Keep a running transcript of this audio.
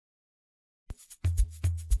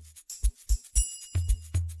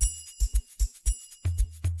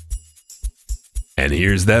And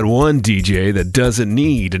here's that one DJ that doesn't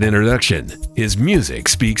need an introduction. His music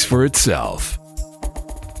speaks for itself.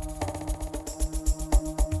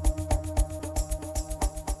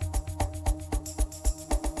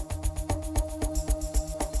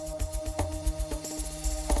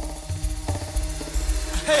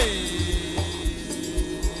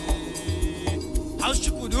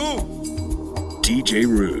 DJ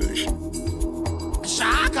Rouge.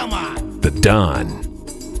 Shaka man. The Don.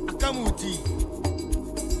 Akamuti.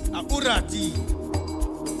 Apurati.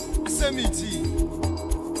 Asemiti.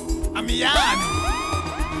 Amiyani.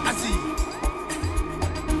 Asi.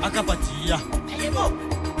 Akapatia. Ayebo.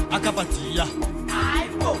 Akapatia.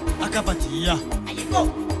 Ayebo. Akapatia. Ayebo.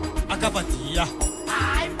 Akapatia.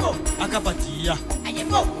 Ayebo. Akapatia.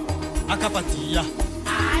 Ayebo. Akapatia.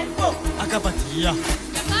 Ayebo. Akapatia.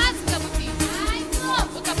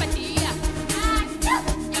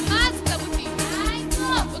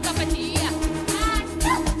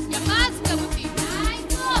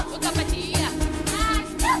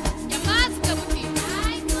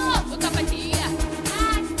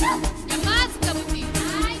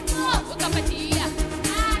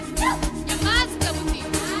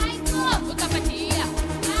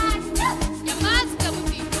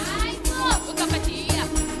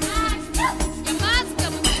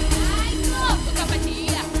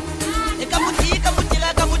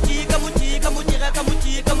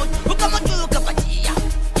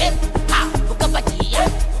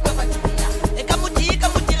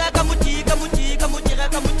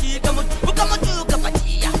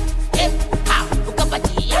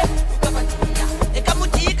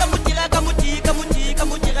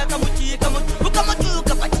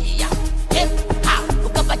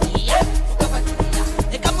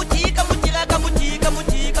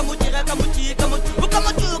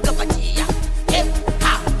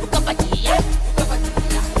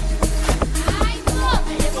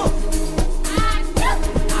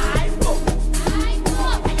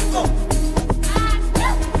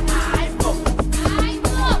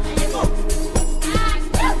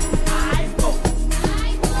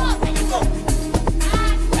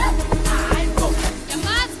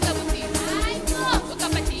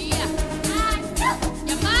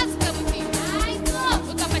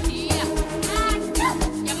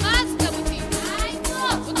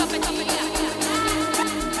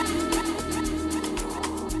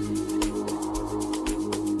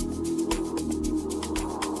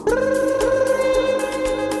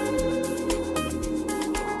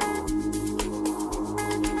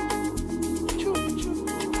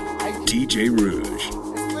 DJ Rouge.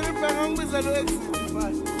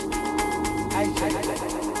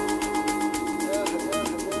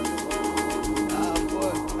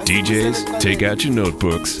 DJs, take out your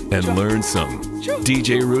notebooks and learn some.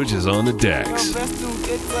 DJ Rouge is on the decks.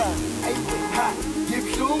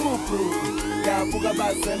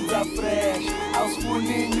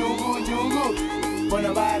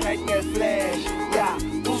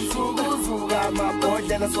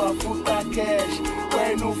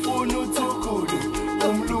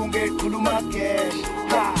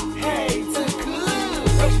 Hey, too cool.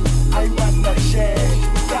 I'm on the share.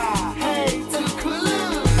 Hey, too cool.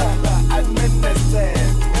 I'm in the stand.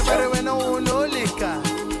 Everybody when I own no liquor.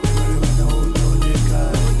 Everybody when I own no liquor.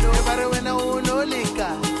 Everybody when I own no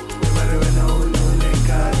liquor. Everybody when I own no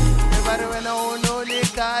liquor. Everybody when I own no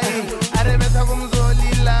liquor. I remember from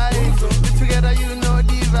Zoli life. Together you know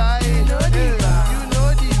divide. You know divide.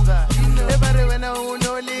 Everybody when I own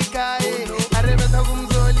no liquor. I remember from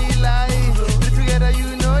Zoli life. Together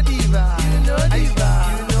you know divide.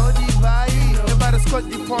 Scott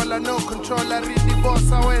the Paula, no controller, read the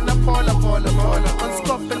boss, I went a Paula. On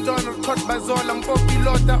Scott and Donald, caught by Zola, Bobby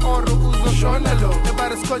Lotta, or Uzo Shonalo.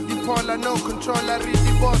 Everybody Scott the Paula, no controller, read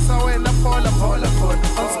the boss, I went a Paula.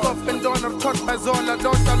 On Scott and Donald, caught by Zola,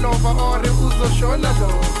 Dota Lova, or Uzo Shonalo.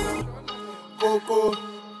 Coco,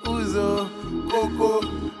 Uzo, Coco,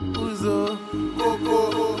 Uzo, Coco,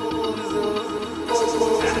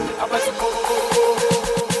 Uzo, Abati Coco.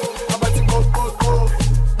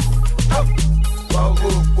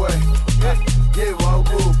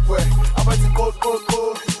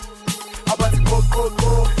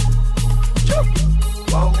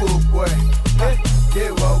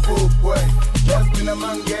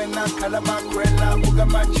 Mangena kalamakwela buga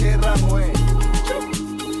machera mwe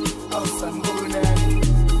Ausanguna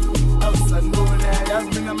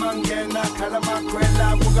Yasmina mangena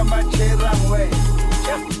kalamakwela buga machera mwe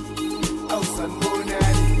Ausanguna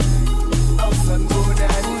Uzo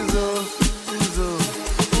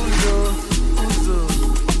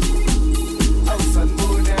Ausanguna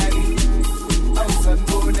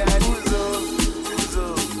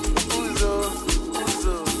Uzo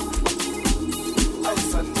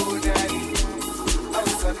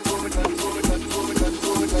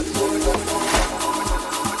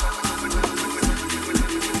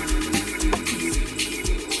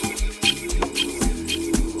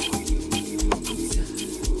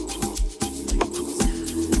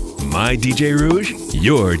My DJ Rouge,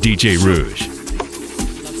 your DJ Rouge.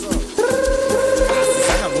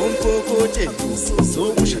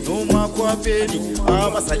 Zokusha noma kwapeni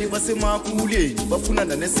abazali basemakuleni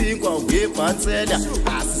bafunana nesinkwa ngebhansela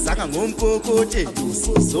asizanga ngomkokote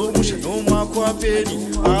zokusha noma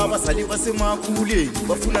kwapeni abazali basemakuleni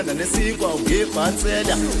bafunana nesinkwa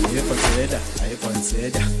ngebhansela yebhansela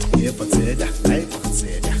ayibhansela yebhansela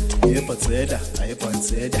ayibhansela yebhansela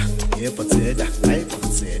ayibhansela yebhansela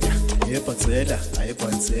ayibhansela yebhansela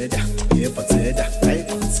ayibhansela yebhansela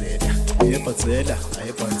ayibhansela yebhansela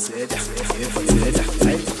ayibhansela yebhansela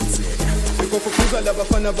ayibhansela Sikophuza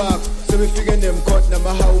labafana bakho sebefike nemkhot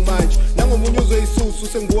namahawu manje nangomunye uzoyisusu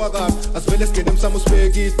senguwa kabi asivele singene emsamo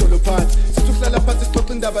sibeke idolo phansi sithi uhlala phansi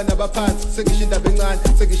sixoxa indaba nabaphansi sengisho indaba encane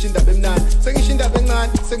sengisho indaba emnandi sengisho indaba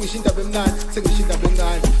encane sengisho indaba emnandi sengisho indaba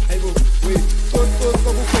encane hayibo we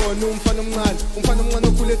kukhona umfana omncane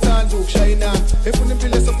okhule ethanda ukushaya inamba efuna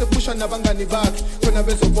impilo esophushana nabangani bakhe khona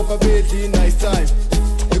bezopopha bedli nice time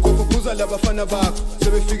Sikophuza labafana bakho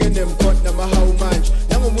sebefike nemkhot namahawu manje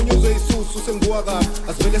nangomunye uzoyisusu senguwa kabi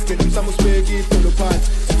asivele singene emsamo sibeke idolo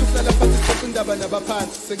phansi sithi uhlala phansi sixoxa indaba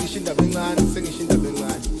nabaphansi sengisho indaba encane sengisho indaba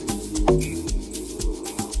encane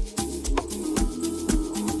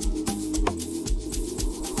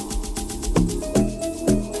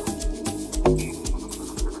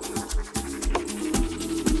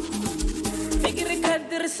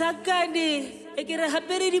Sakadi, ekere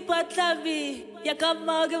hapere di patlavi,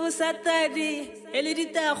 yakama ke busatadi,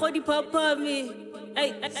 elidita go di papami.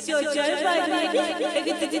 Ay, sio chaivani,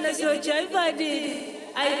 ekitina sio chaivani.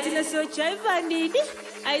 Ay, tina sio chaivani.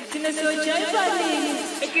 Ay, tina sio chaivani.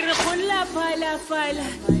 Ekere khola phala phala,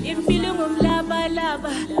 impilo ngumlaba laba,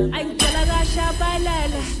 anjala gasha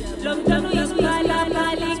balala. Lomntwana uyisiphala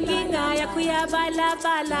phala inkinga yakho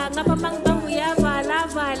yabalabala, ngapha mangibangu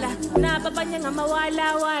yavala. Naba abanye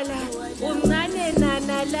ngamawala wala umncane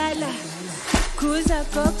nanalala kuza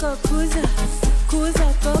koko kuza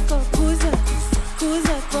koko kuza koko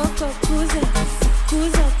kuza koko kuza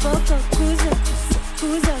koko kuza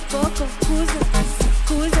koko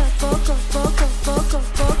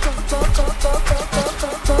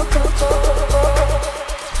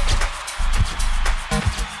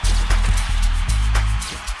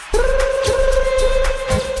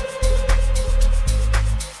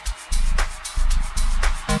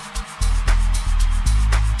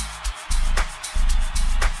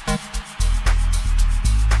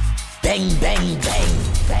Bang, bang, bang,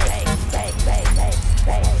 bang, bang, bang, bang,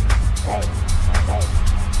 bang, bang, bang.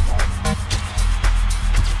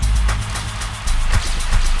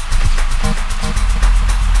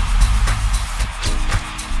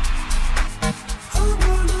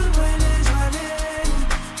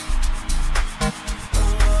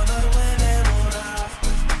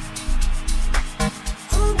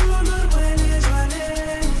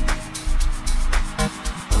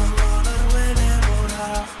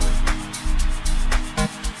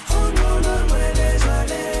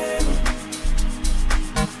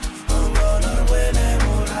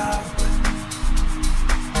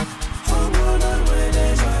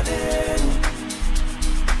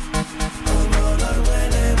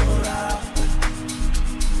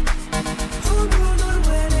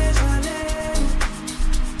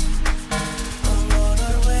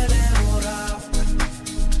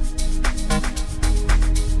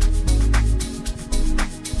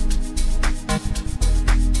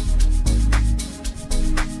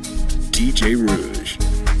 DJ Rouge.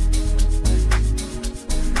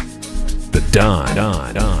 The Don.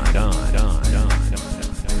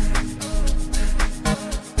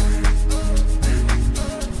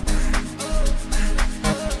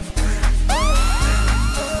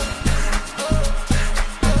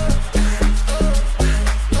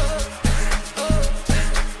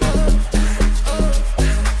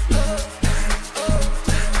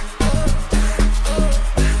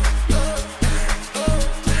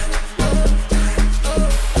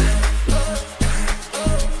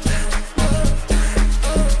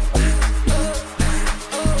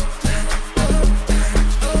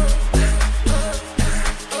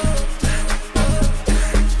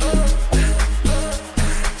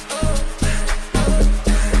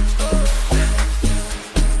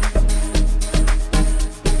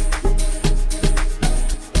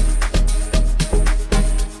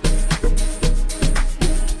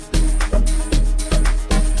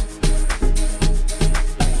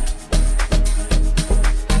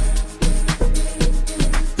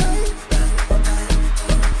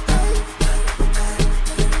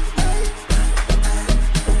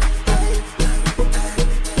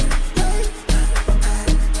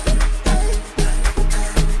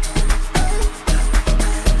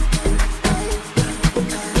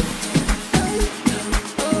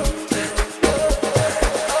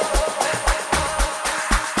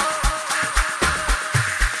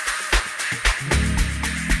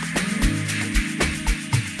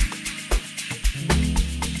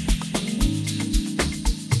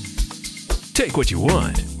 Take what you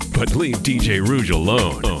want, but leave DJ Rouge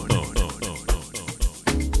alone.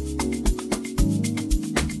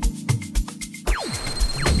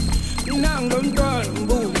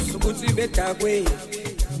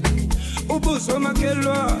 Ubuso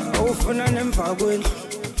makelwa ufuna nemfakweni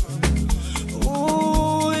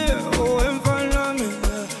uye emfana mi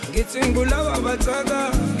ngithi ngibulawa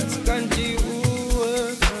bathaka kanti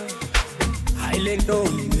uwe hayi le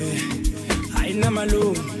ntombi hayi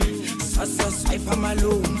namalume sasa swipe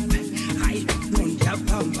amalume hayi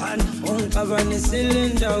undiyaphambana ungixabanisile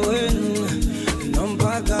endaweni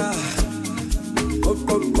nomphaka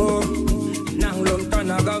kokoko nangulo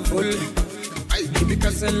mntwana kavule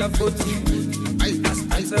Bikasela futhi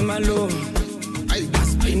asiphanse malume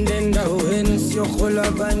asiphinde endaweni siyohola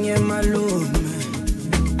abanye malume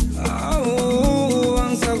awu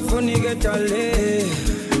angisakufuni ke dale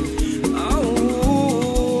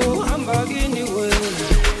awu hamba kini wena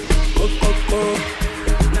kokoko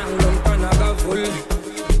nangulo mntwana kavule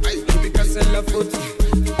bikasela futhi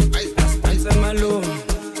asiphanse malume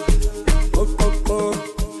kokoko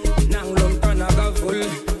nangulo mntwana kavule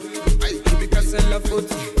la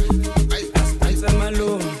faute asiphanse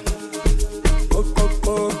malume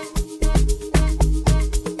kokoko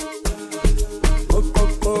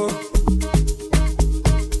kokoko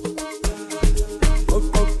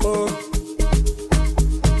kokoko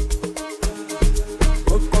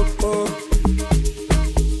kokoko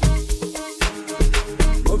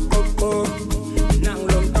kokoko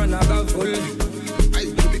nangulo mntwana kavule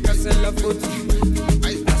bikasela futhi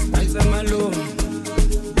asiphanse malume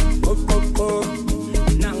kokoko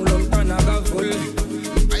nangulo mntwana kavule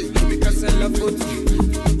bikasela futhi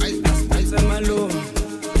asiphanse malume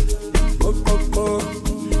kokoko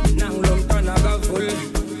nangulo mntwana kavule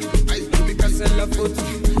bikasela futhi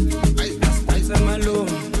asiphanse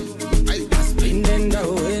malume asiphinde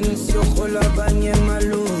endaweni siyohola abanye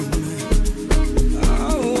malume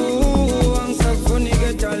awu angisakufuni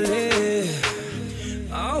ke dale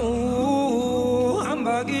awu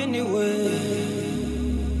hamba kini we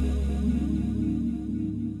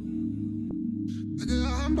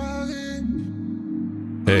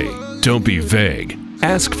Hey, don't be vague.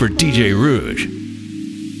 Ask for DJ Rouge.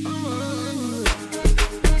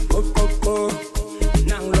 kokoko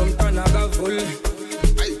nangulo mntwana kavule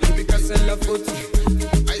bikasela futhi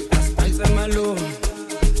asiphanse malume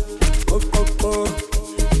kokoko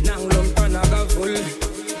nangulo mntwana kavule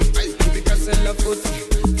bikasela futhi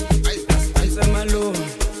asiphanse malume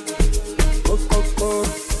kokoko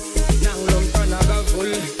nangulo mntwana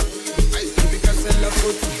kavule bikasela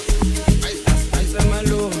futhi asiphanse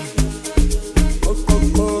malume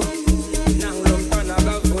kokoko nangulo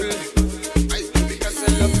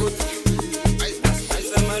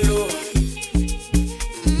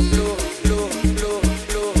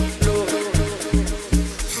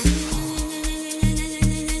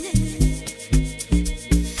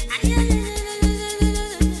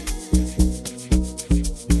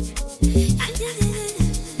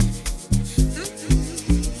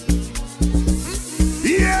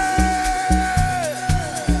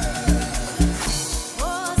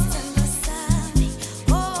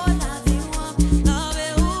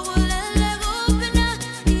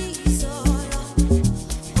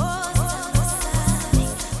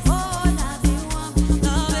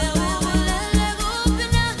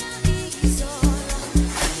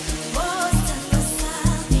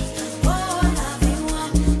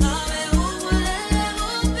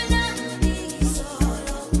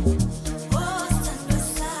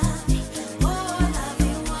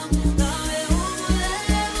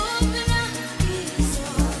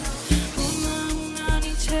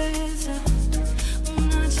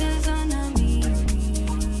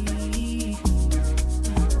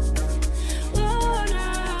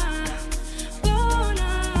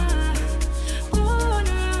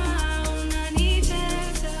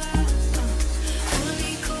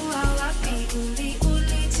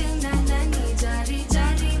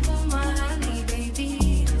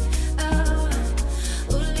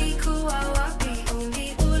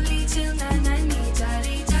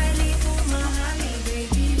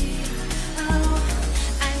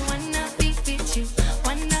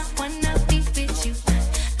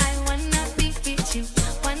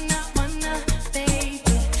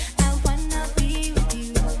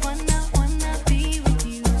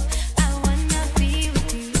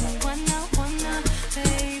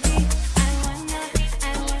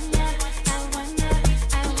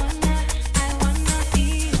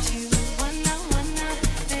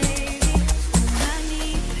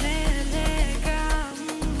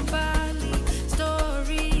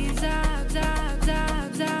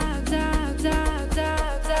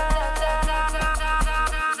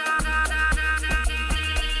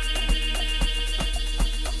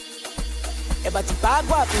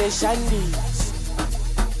bagwa pleshandis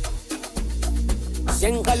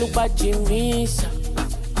sengiqala ukubajimisa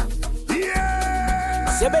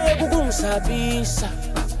sebeye ukungisabisa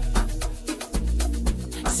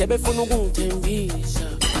sebefuna ukungithembisa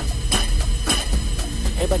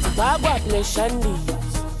bathi bagwa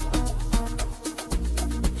pleshandis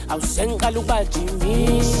awusengiqala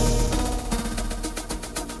ukubajimisa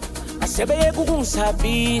sebeye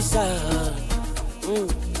ukungisabisa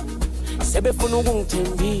sebefuna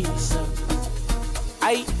ukungithembisa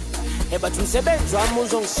ayi bathi umsebenzi wami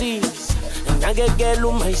uzongisiza ngakekela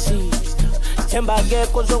uma isister sithemba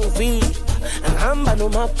akekho ozongivika ngihamba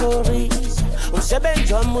nomaphorisa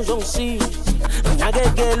umsebenzi wami uzongisiza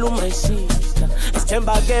ngakekela uma isister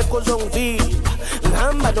sithemba akekho ozongivika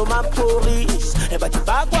ngihamba nomaphorisa bathi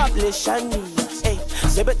bakwableshanisa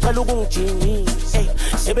sebeqala ukungijimisa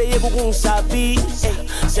sebeyeka ukungisabisa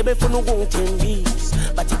sebefuna ukungithembisa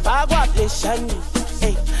bathi bakwableshanisa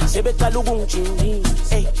sebeqala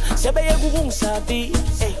ukungijimisa sebeyeka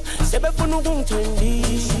ukungisabisa sebefuna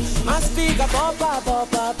ukungithembisa masifika bopa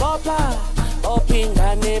bopa bopa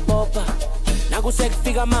opingane bopa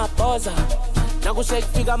nakusekufika amabhoza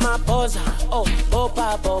nakusekufika amabhoza oh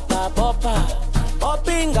bopa bopa bopa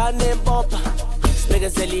opingane bopa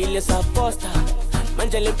sibekezelile safosta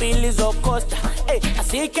manje lempilo izokosta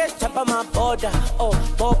asike chapa maboda oh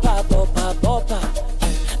bopa bopa bopa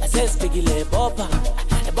asesifikile bopa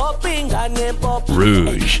bopingane bopa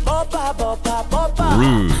Rouge bopa bopa bopa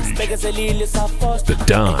Rouge sibekezelile safosta The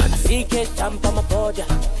Don asike chapa maboda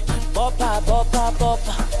bopa bopa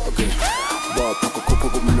bopa okay bopa kukhupha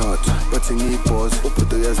kumnotho bathi ngiyibhozi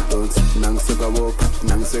ubhudo yazidonsi nangiseka bopa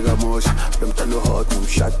nangiseka mosha bemntana hot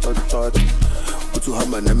nomshot tot uthi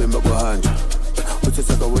uhamba nami emakuhanja uthi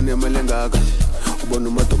sakawone imali engaka ubona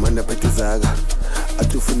umadomanda phethizaka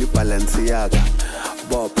athi ufuna ibalance yaka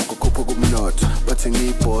bopa kukhupha kumnotho bathi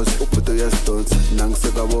ngiyibhozi ubhudo yazidonsi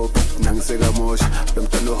nangiseka bopa nangiseka mosha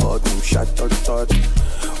bemntana hot nomshot tot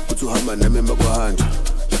uthi uhamba nami emakuhanja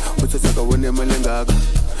uthi sakawone imali engaka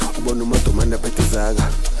ubona umadomanda phethizaka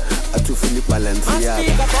athi ufuna ibalance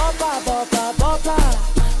yaka bopa bopa bopa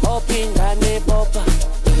opingane bopa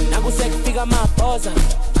nakusekufika amabhoza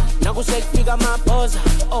nakusekufika amabhoza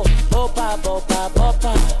oh bopa bopa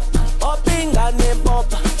bopa opingane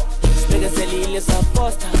bopa sibekezelile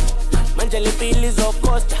safosta manje lempilo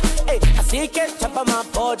izokosta asike chapa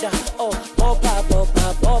maboda oh bopa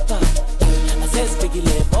bopa bopa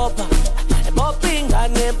asesifikile bopa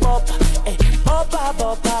bopingane bopa bopa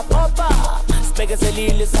bopa bopa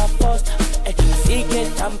sibekezelile safosta asike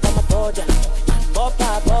chapa maboda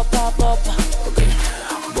bopa bopa bopa okay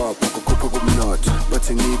bopa kukhupha kumnotho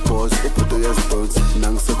bathi ngiyibhozi ubhudo yazidonsi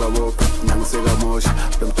nangiseka bopa nangiseka mosha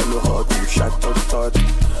bemntana hot nomshot tot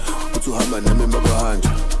uthi uhamba nami emakuhanja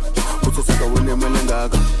uthi sakawone imali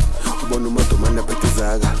engaka ubona umadomanda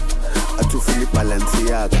phethizaka athi ufuna ibalance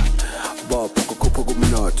yaka bopa kukhupha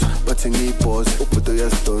kumnotho bathi ngiyibhozi ubhudo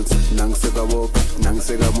yazidonsi nangiseka bopa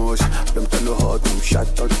nangiseka mosha bemntana hot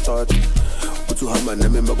nomshot tot uthi uhamba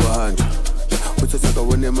nami emakuhanja uthi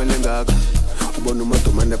sakawone imali engaka ubona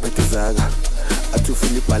umadomanda phethizaka athi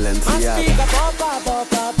ufuna ibalance yaka bopa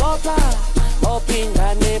bopa bopa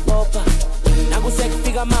opingane bopa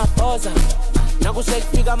nakusekufika amabhoza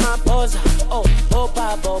nakusekufika amabhoza oh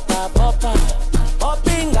bopa bopa bopa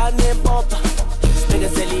opingane bopa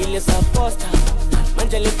sibekezelile safosta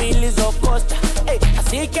manje lempilo izokosta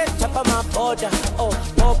asike chapa maboda oh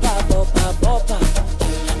bopa bopa bopa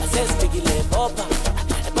asesifikile bopa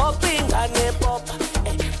bopingane bopa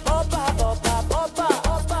bopa bopa bopa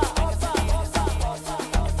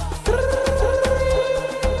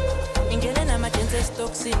ingene namajensi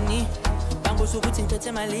stoksini banguza ukuthi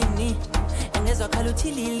ngithethe malini engezwakhala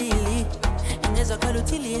uthililili engezwakhala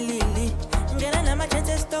uthililili ingene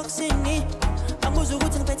namajensi stoksini banguza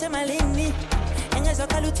ukuthi ngiphethe malini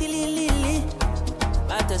engezwakhala uthililili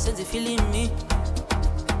bada senze filimi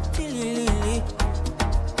tililili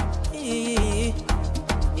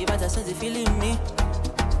ibada senze filimi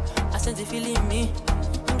asenze filimi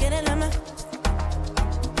ingene nama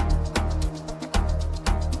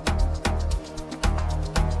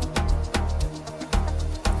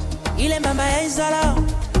ile mbamba ya izolo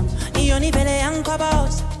iyoni vele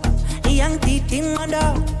yankobos iyangidida ingqondo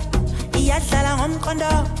iyadlala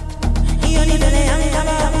ngomqondo iyoni vele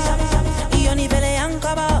yankobos iyoni vele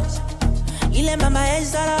yankobos ile mbamba ya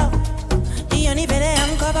izolo iyoni vele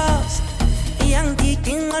yankobos iyangidida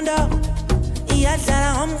ingqondo iyadlala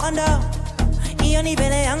ngomqondo iyoni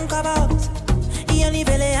vele yankobos iyoni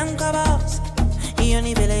vele yankobos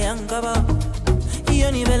iyoni vele yankobos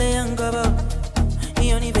iyoni vele yankobos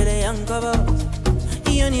Ioni vele yankobos,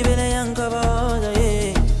 Ioni vele yankobos, yeah.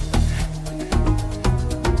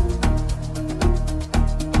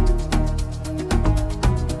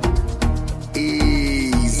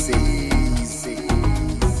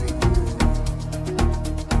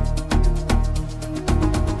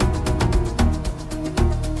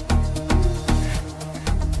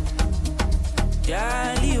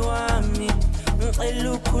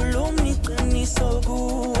 ngikhuluma iqiniso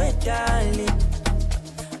kuwe darling.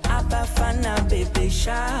 Abafana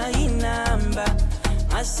bebeshaya inamba,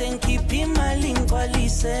 ngase ngikhiphe imali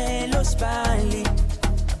ngigcwalise lo sibali.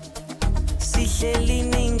 Sihleli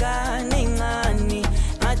nengane encane,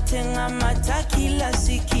 ngathenga amathakila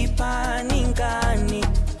sikhiphana ingane.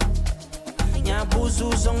 Ngiyabuza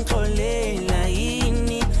uzongixolela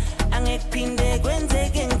yini, angekuphinde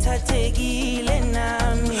kwenzeke ngithathekile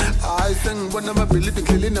nami. Hayi sengibona amabhilidi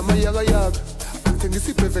ngihleli namayakayaka,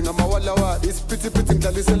 ngithengisa ibheve ngamawalawala, isiphithiphithi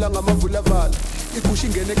ngidlalisela ngamavulavala. Igusha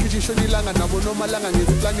ingene ekhishi shona ilanga nabo nomalanga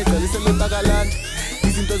ngenza iplani igcwalisela entakalana.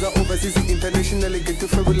 Izinto za-overseas international ngethu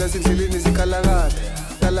fabulous endleleni zikhalakala.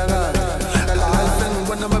 Hayi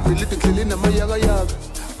sengibona amabhilidi ngihleli namayakayaka,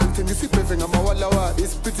 ngithengisa ibheve ngamawalawala,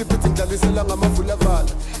 isiphithiphithi ngidlalisela ngamavulavala.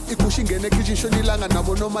 Igusha ingene ekhishi shona ilanga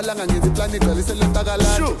nabo nomalanga ngenza iplani igcwalisela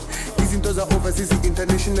entakalana. Izinto za-overseas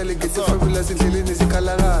international ngethu fabulous endleleni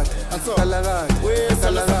zikhalakala.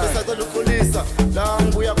 Wesacela ukulisa la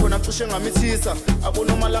ngibuya khona cishe ngamithisa,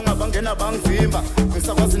 abonomalanga bangena bangivimba.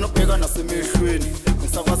 Ngisakwazi nokubheka nasemehlweni,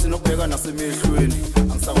 ngisakwazi nokubheka nasemehlweni,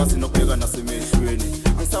 angisakwazi nokubheka nasemehlweni,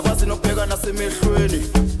 angisakwazi nokubheka nasemehlweni.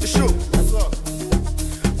 Ishu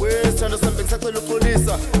wesithando sembe ngisacela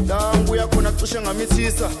ukulisa la ngibuya khona cishe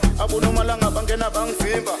ngamithisa, abonomalanga bangena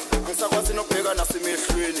bangivimba. Ngisakwazi nokubheka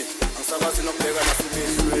nasemehlweni, angisakwazi nokubheka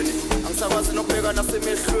nasemehlweni, angisakwazi nokubheka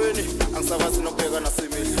nasemehlweni, angisakwazi nokubheka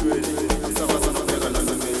nasemehlweni, angisakwazi nokubheka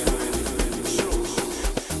nasemehlweni.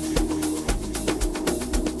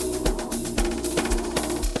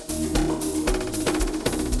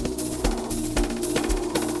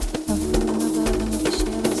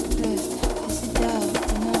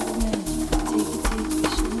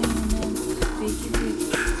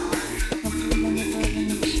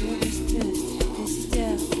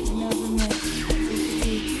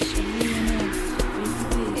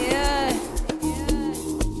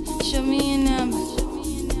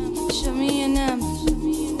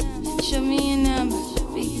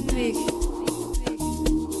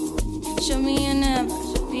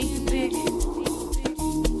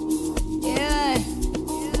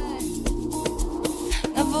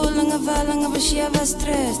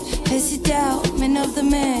 Stress, pass it down, man of the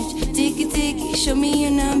match. Take it, show me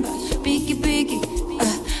your number. Biggie.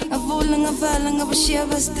 Ngavulang a she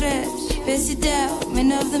have a stress.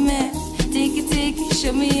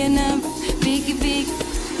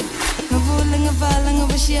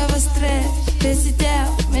 Pass it down,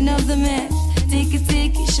 man of the match. Take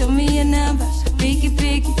it, show me your number.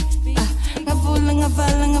 Biggie.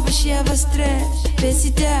 Ngavulang a she have a stress. Pass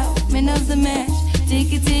it down, man of the match.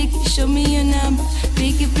 Take it, show me your number.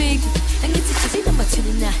 Biggie. And it's a city number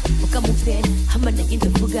 29. Mukamufren, Hamana in the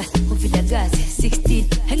Buga, Villagas, 16.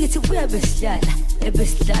 And it's a web slala.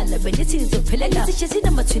 Ebeslala, but it's in the Pelega. It's a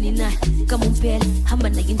number 29. Kamumpel,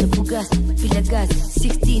 Hamana in the Bugas, Villagas,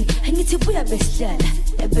 16. And it's a web slala.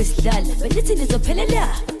 Ebeslala, but it's in the Pelega.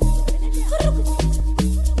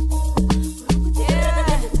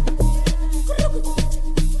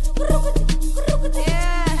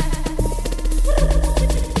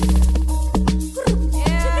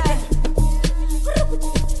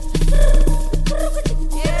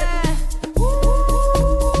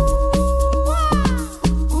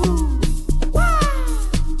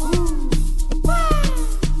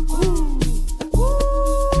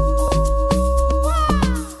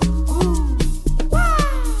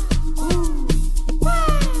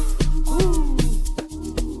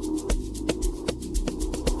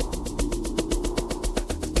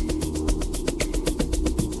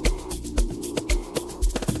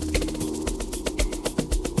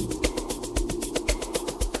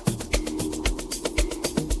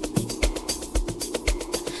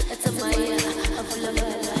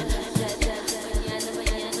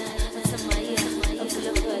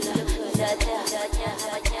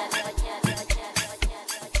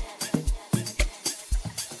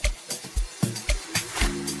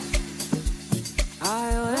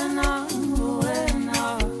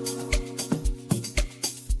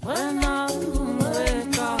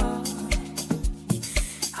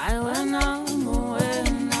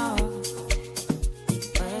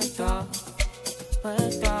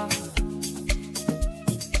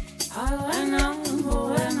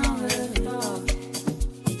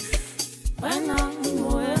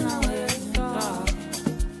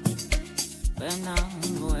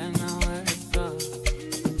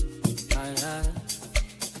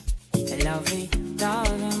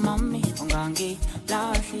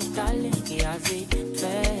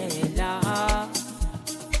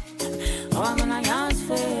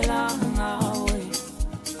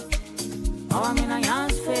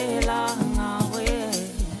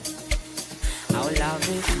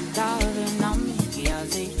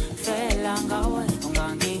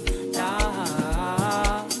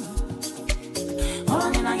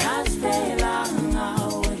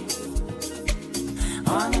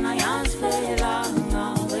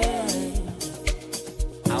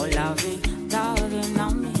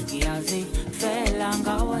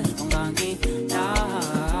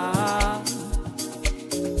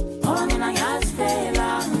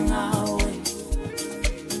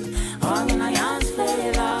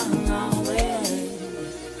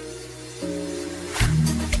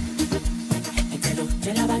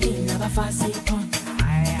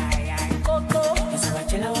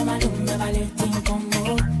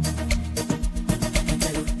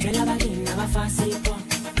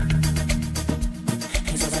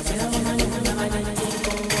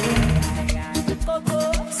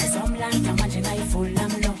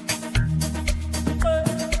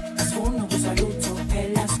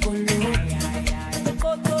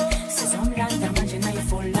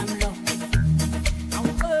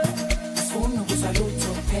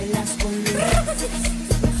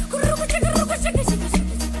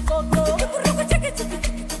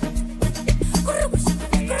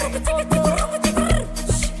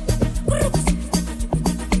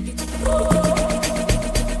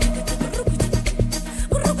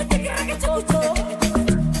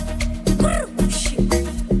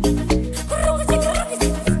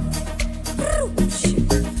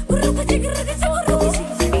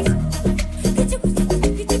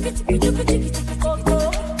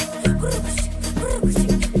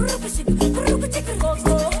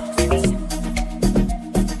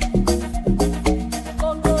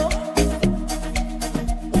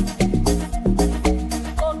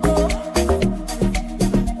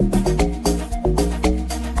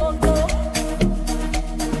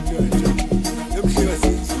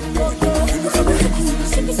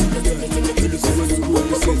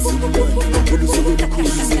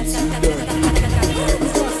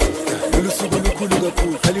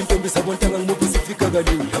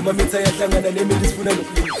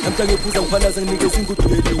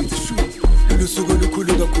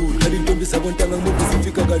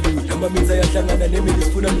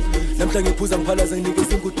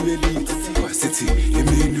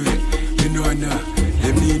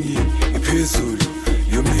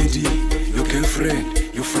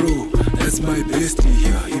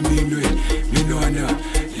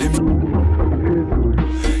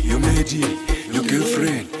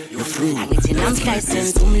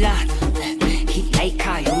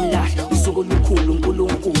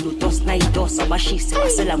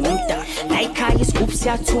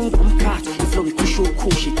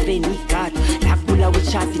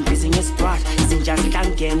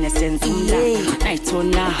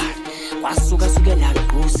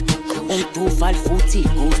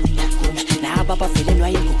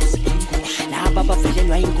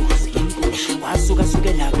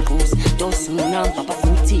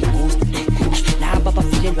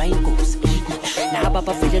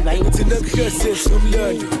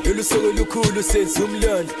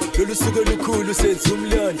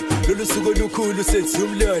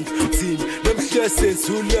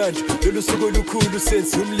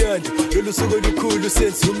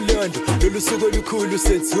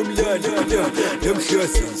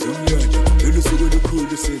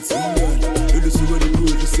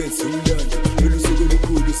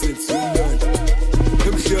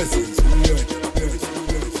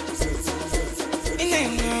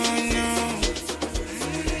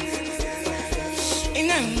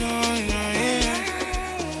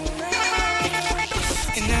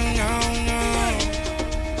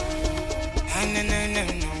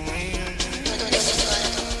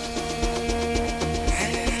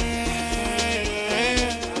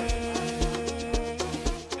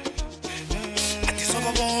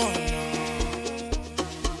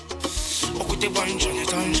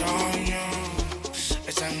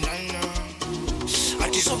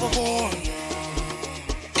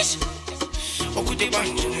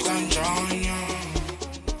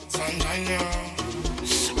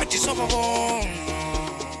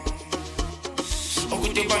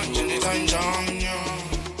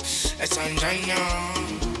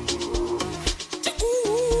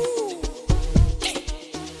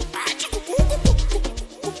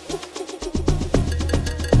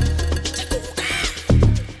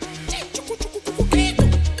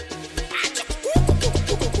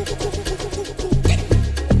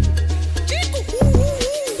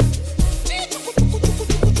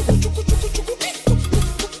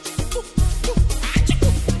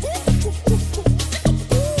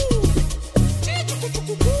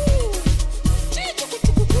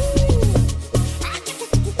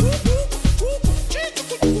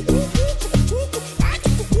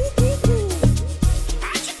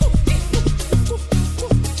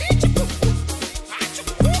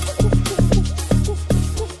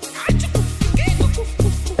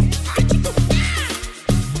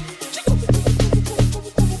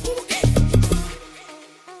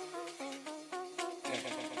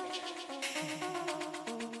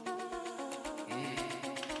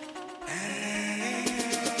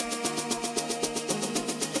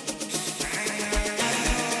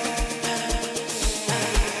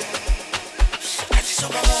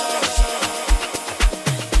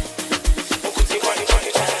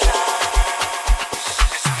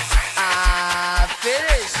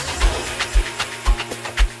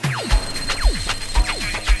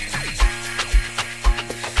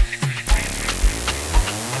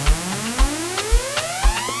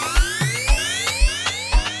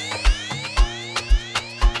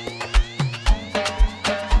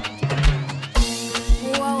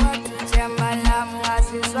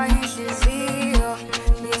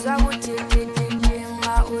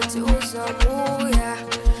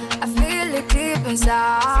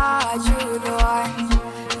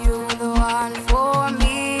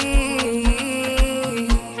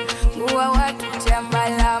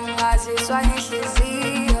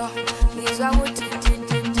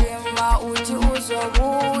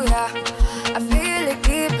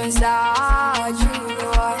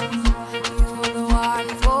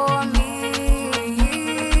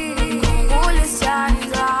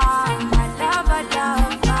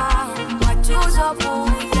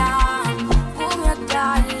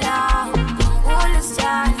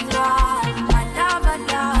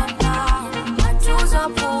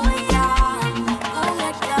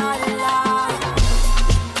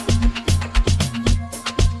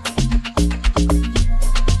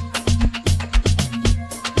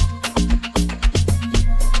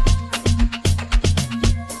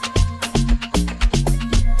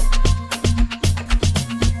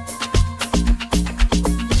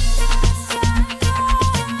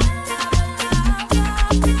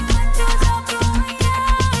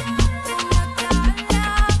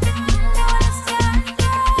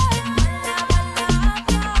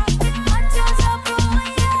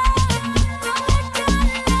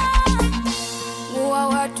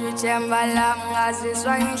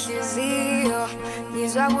 ngizwa inhliziyo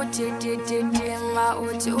ngizwa ukuthi dididima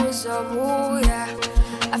uthi uzobuya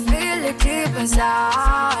I feel it deep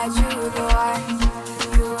inside you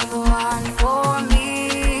the one for me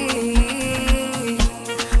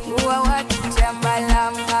uwa wathemba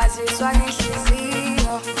lami ngizwa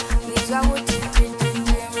inhliziyo ngizwa ukuthi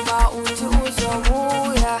dididima uthi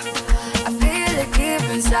uzobuya I feel it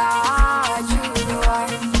deep inside you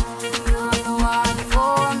the one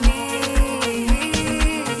for me.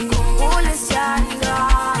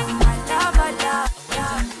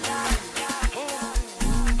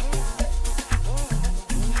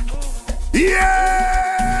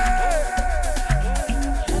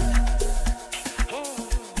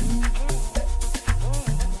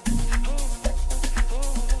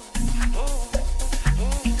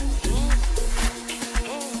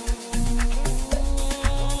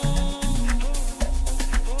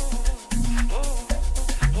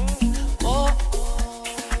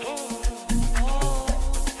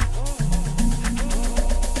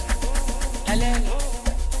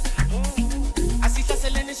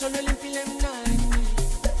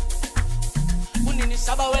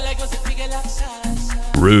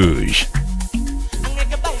 Rouge.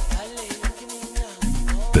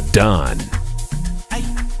 The Don.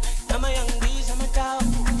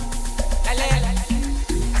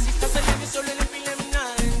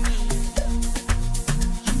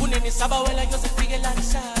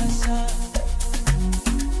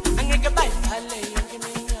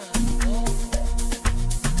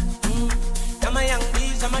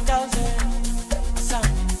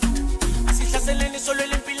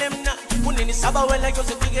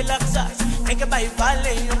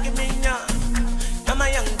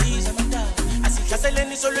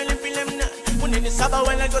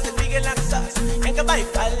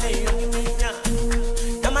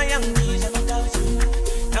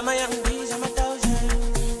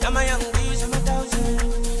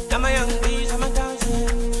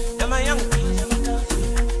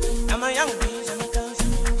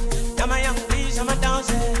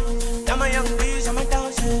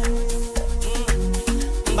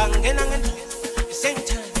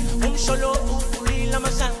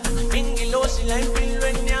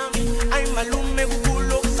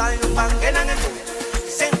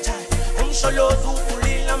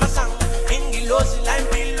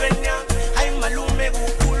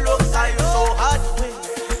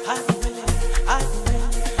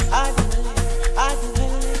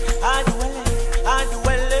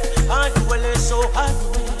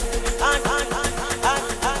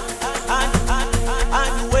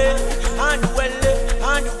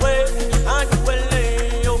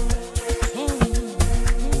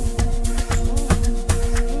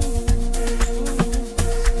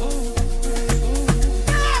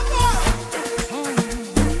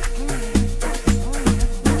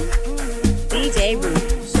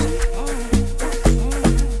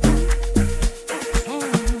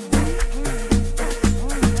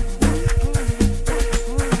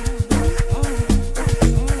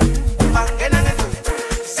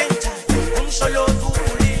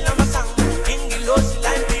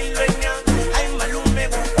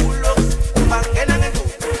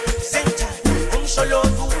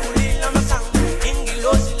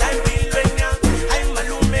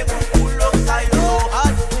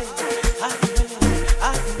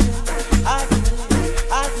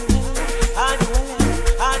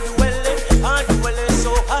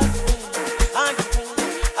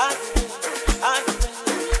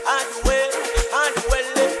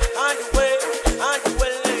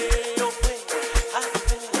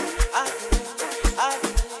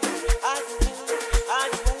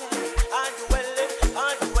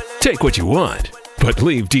 Take what you want, but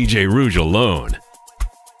leave DJ Rouge alone.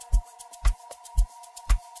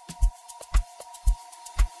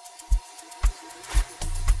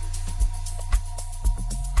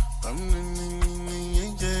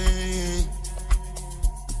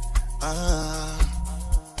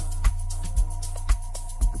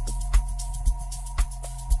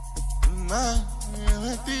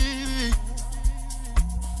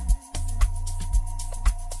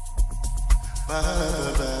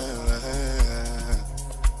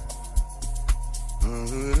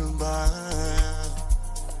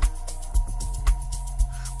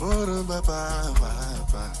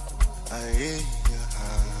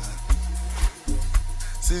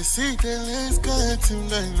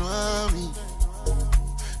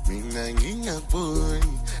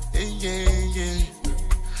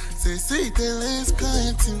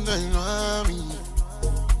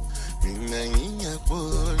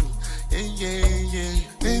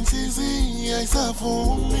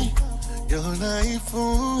 yona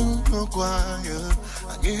ifuno kwayo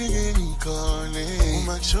angeke ngikhole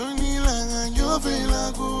uma kushonilanga ngiyovela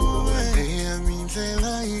kuwe eyami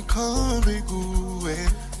indlela ikhombe kuwe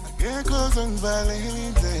angeke uzongivalela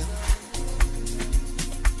indlela.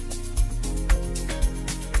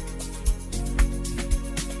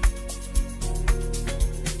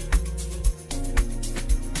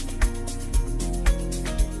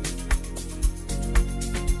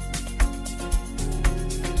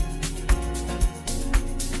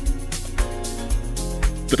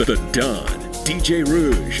 The Dawn, DJ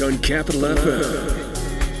Rouge on Capital FM.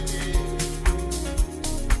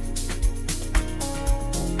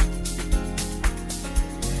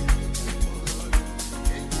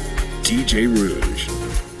 DJ Rouge.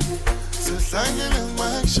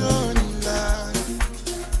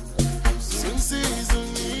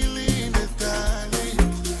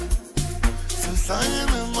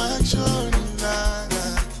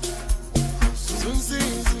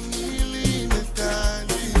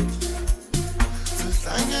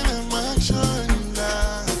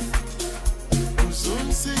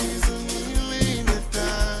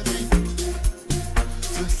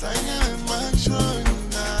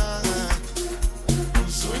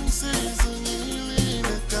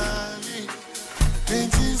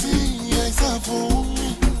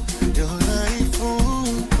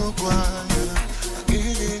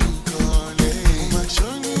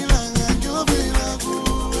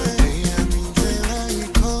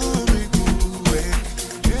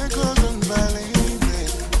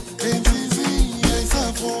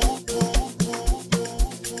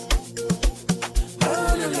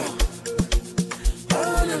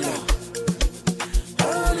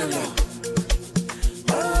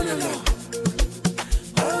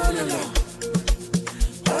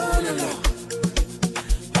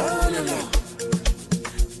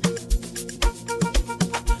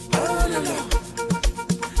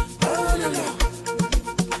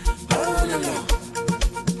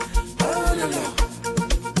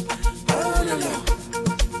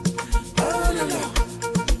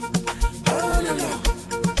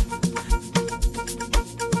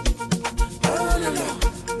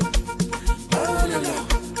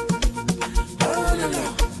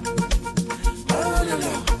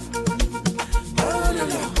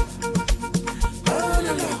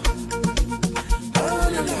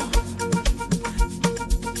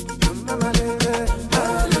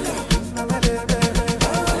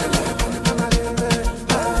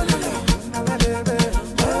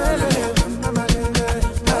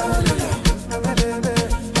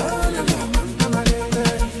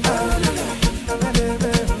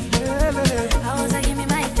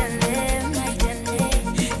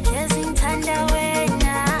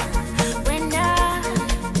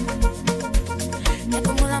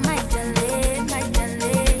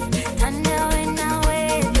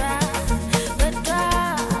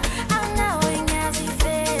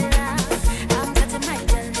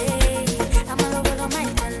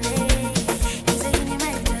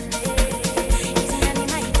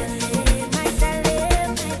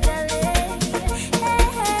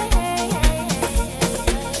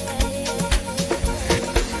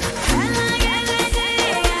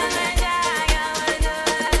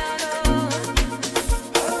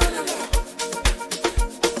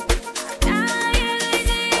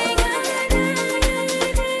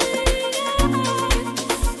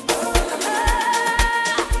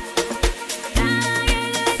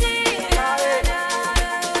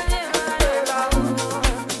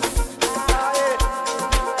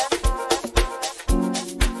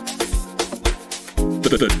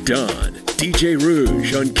 The Dawn, DJ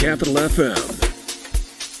Rouge on Capital FM.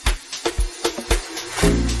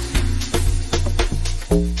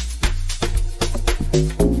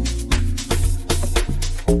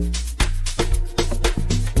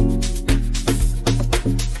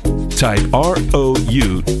 Type ROUDGE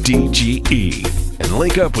and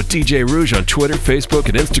link up with DJ Rouge on Twitter, Facebook,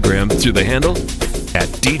 and Instagram through the handle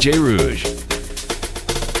 @DJ Rouge.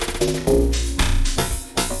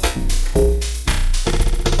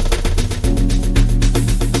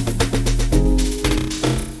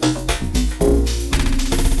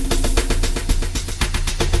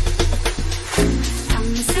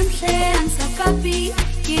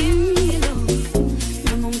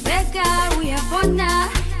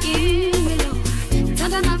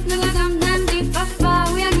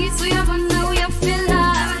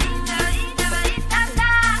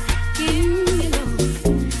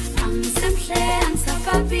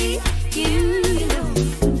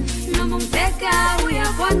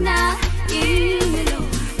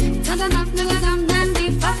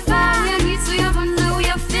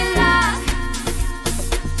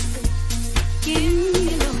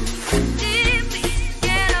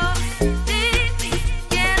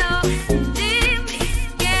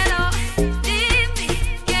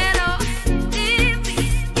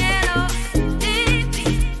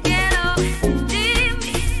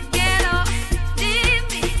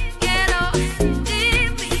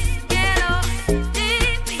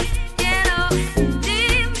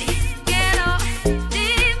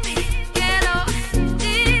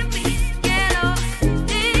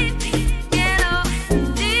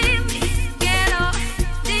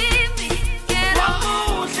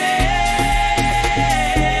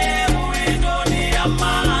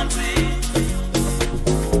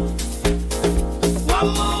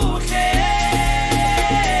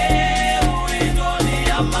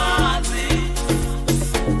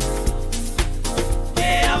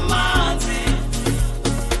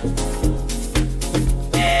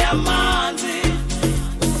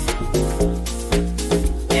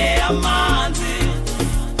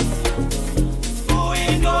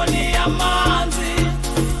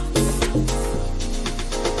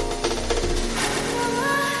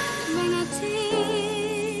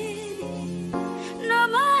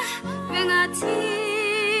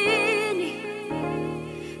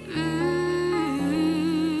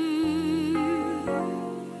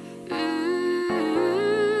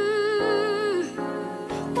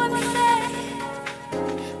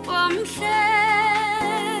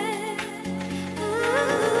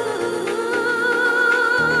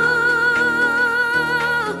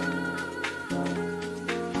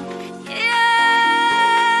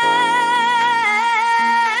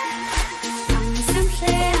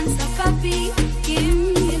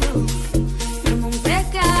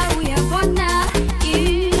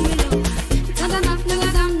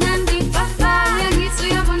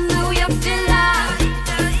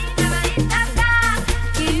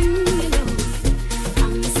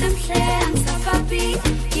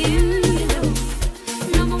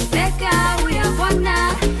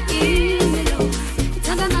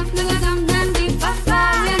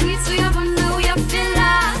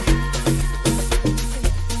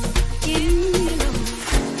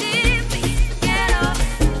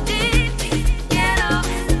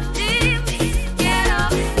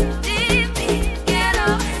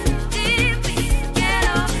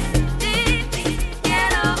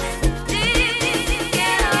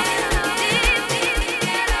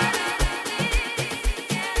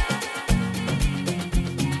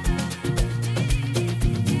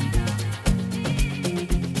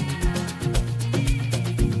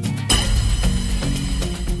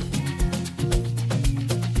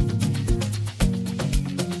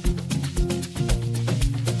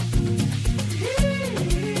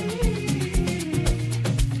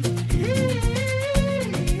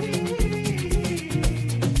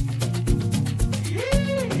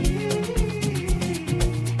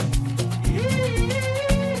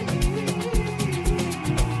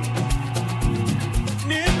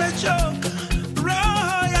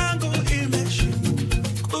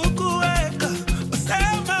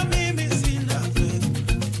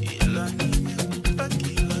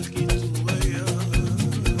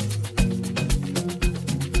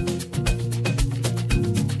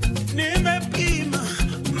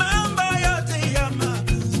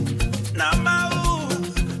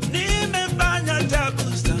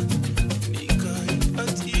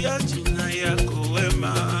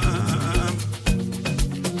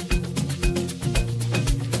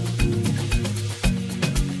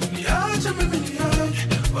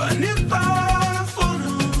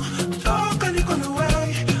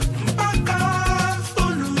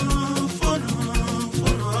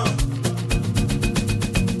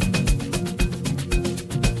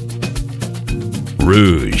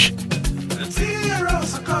 Rouge.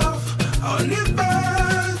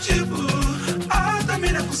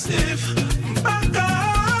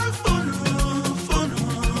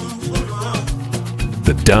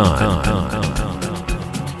 The Don.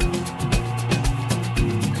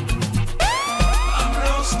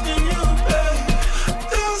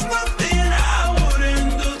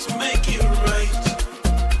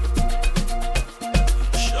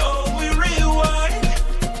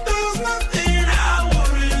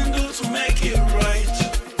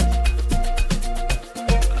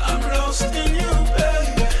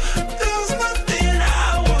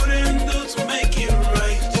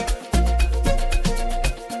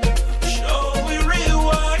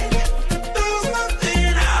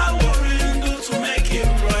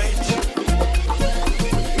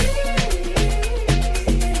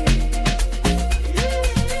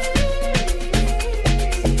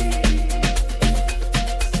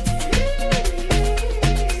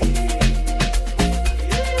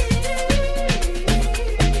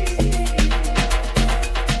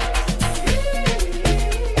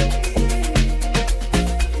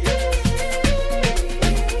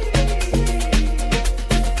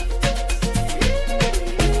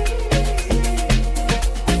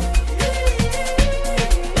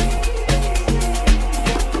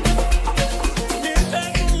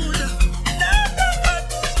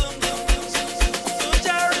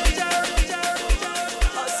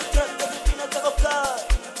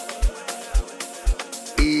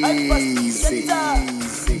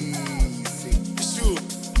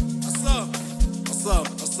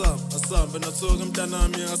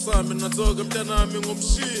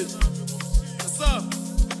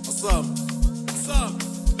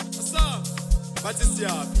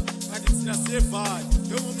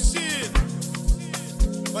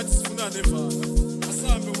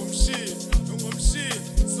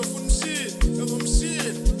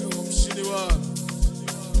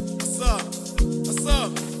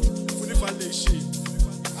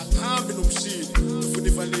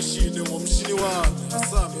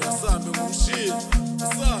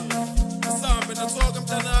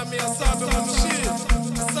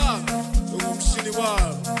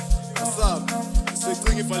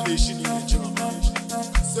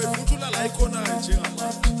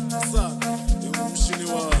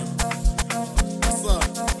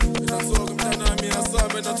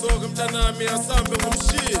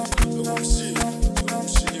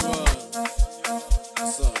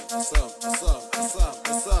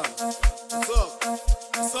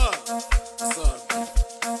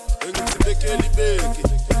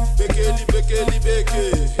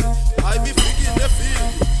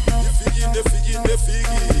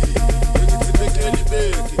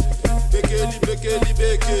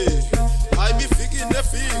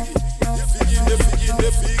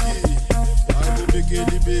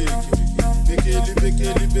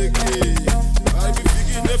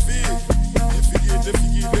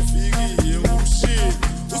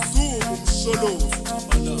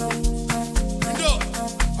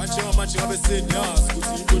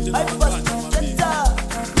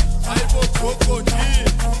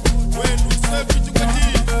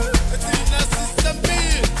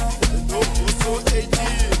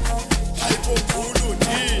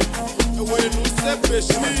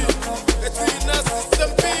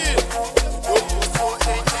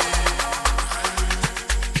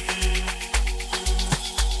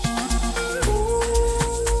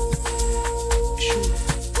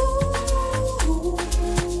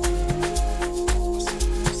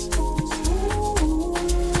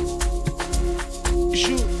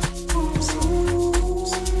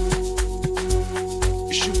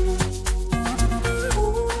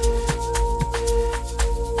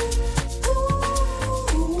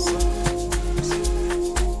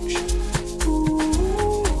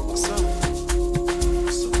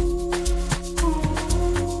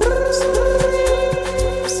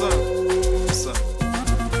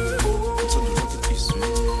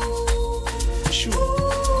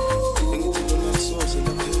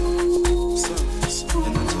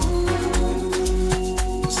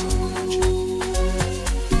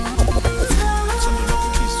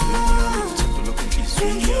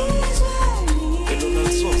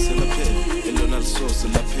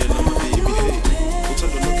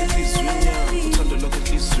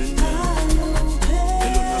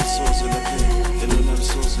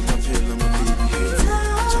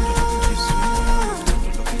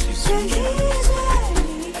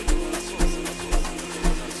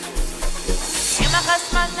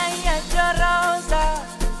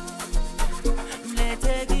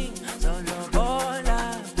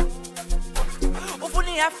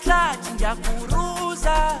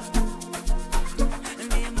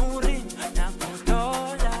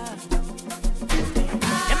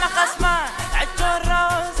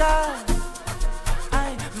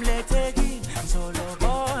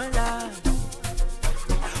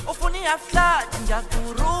 aflat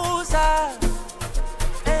ngiyakuruza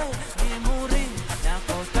ngimuri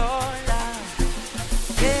ngiyakotola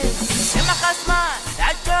emakhasman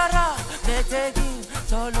ajara beteki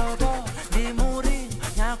solobo ngimuri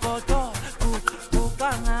ngiyakotola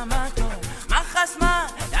kukangamato makhasman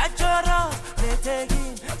ajara beteki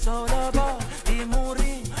solobo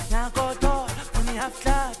ngimuri ngiyakotola kuni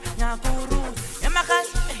aflat ngiyakuruza emakhas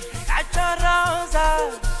ajara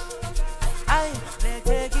ay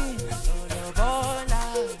beteki solobola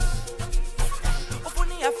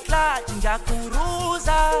ufuni aflat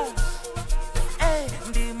ngiyakuruza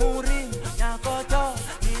ndimuri nyakoto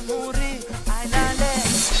ndimuri ailale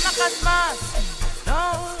makasmas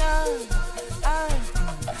no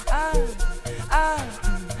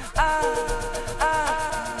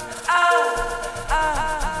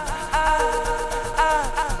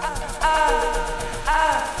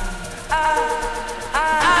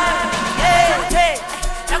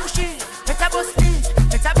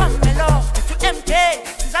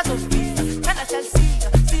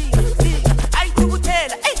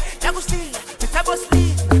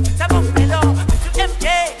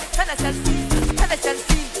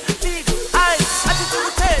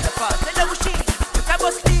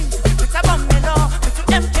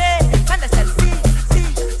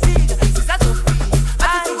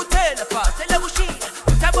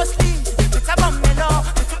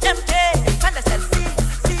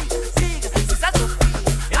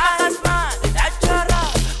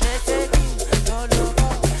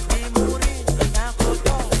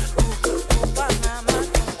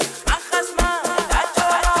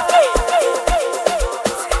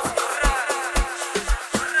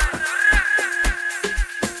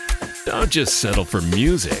Don't just settle for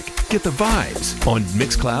music. Get the vibes on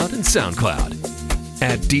Mixcloud and SoundCloud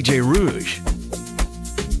at DJ Rouge.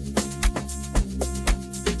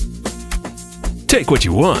 Take what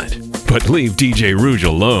you want, but leave DJ Rouge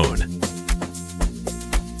alone.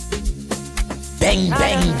 Bang,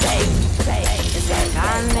 bang, bang,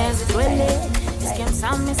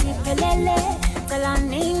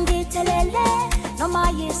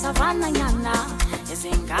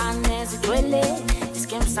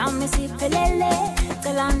 Iskem sami siphelele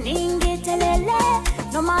cela ningi telele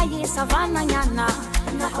noma yisavana nyana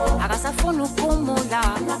akasafuna ukumula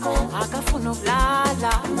akafuna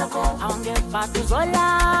ukulala awungephatha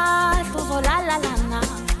uzolala lana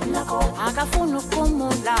akafuna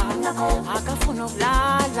ukumula akafuna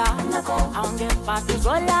ukulala awungephatha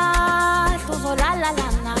uzolala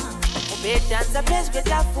lana ubedansa phezu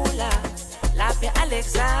kwetafula lapha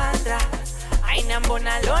Alexandra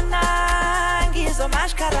ayinambona lona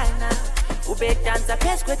ngizomashkarana ubedansa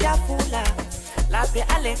phezu kwetafula lapha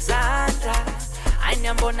Alexandra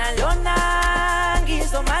ayinambona lona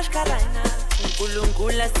ngizomashkarana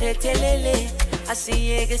uNkulunkulu asithelele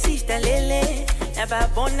asiyeke sidalele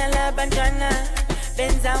nababona labantwana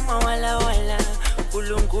benza mawala wala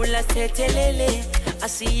uNkulunkulu asithelele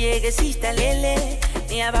asiyeke sidalele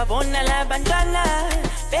niyababona labantwana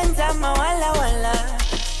benza mawala wala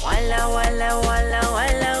wala wala wala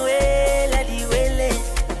wala wela diwele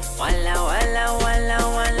wala wala wala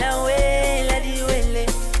wala wela diwele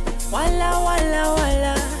wala wala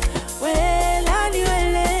wala wela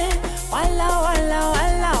diwele wala wala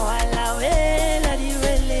wala wala wela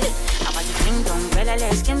diwele abati kingdom pelele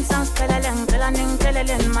skim sans pelele pelele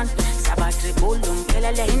pelele man sabatri bulum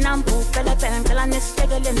pelele inampu pelele pelele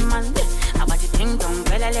nestegele man abati kingdom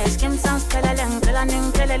pelele skim sans pelele pelele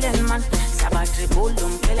pelele man sabatri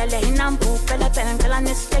bulum pelele inampu pelele pelele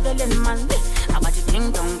nestegele man abati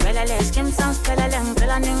kingdom pelele skim sans pelele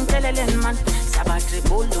pelele pelele man sabatri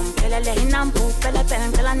bulum pelele inampu pelele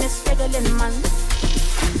pelele nestegele man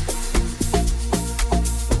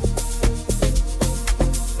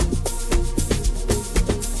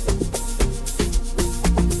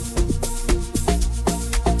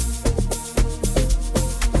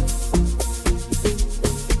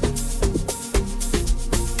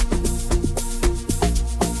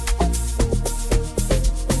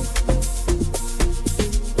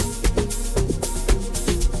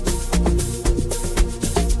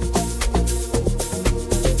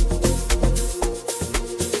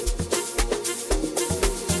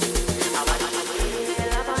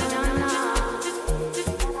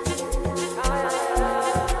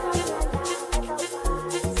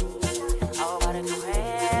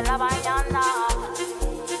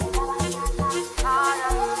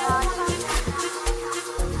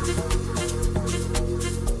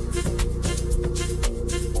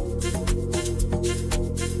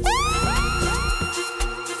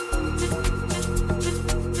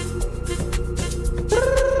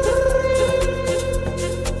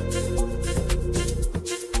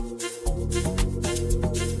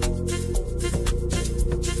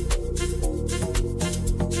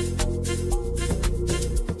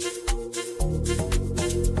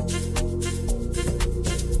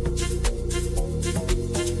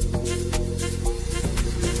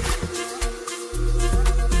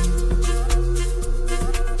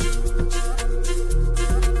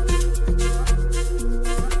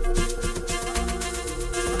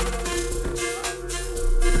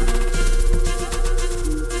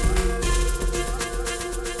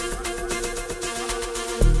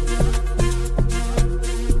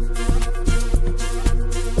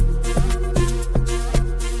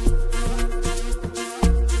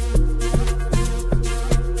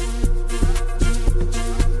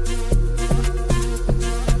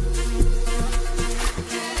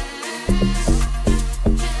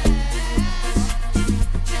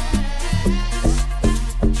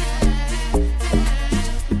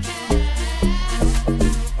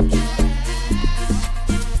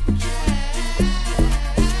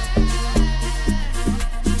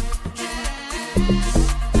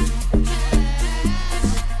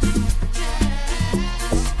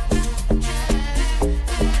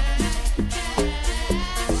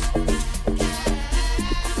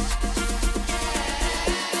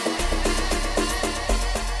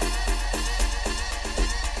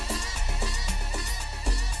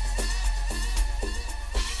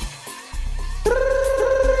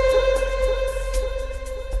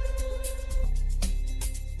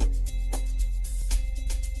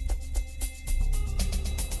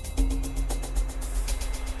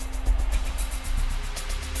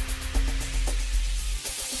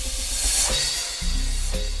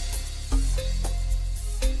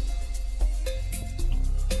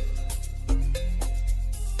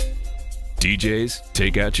DJs,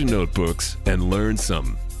 take out your notebooks and learn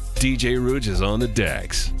some. DJ Rouge is on the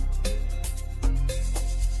decks.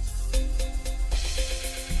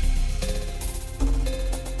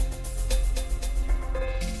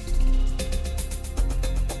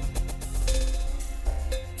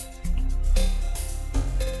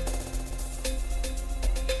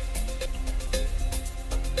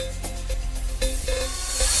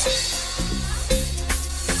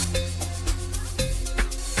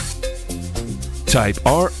 Type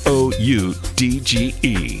ROUDGE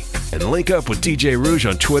and link up with DJ Rouge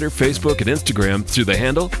on Twitter, Facebook, and Instagram through the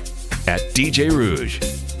handle @DJ Rouge.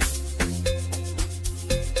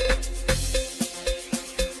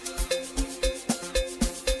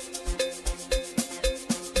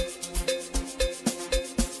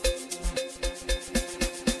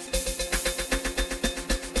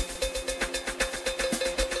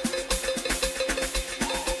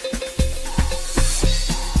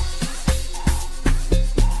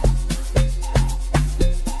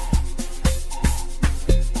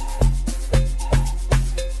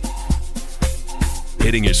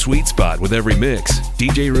 Hitting your sweet spot with every mix.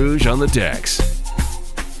 DJ Rouge on the decks.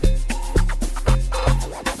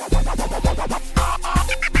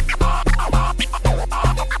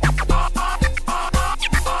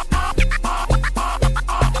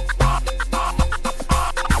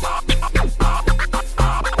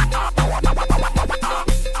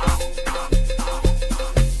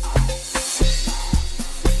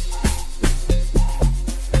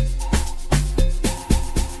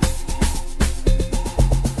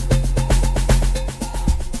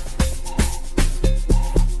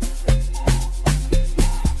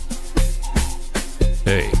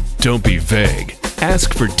 Hey, don't be vague.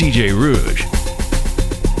 Ask for DJ Rouge.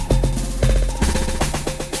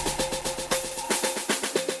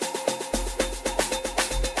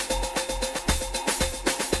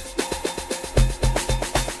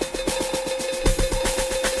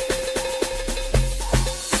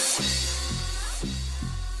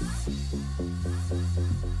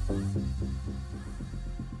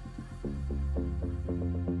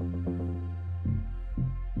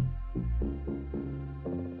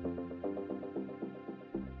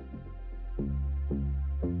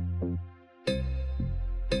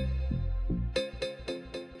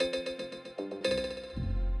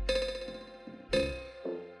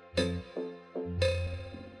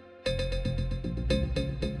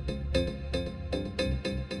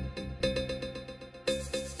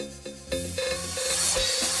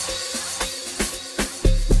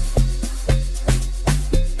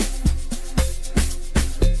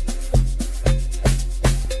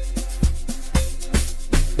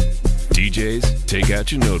 DJs, take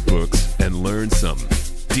out your notebooks and learn some.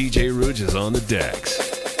 DJ Rouge is on the decks.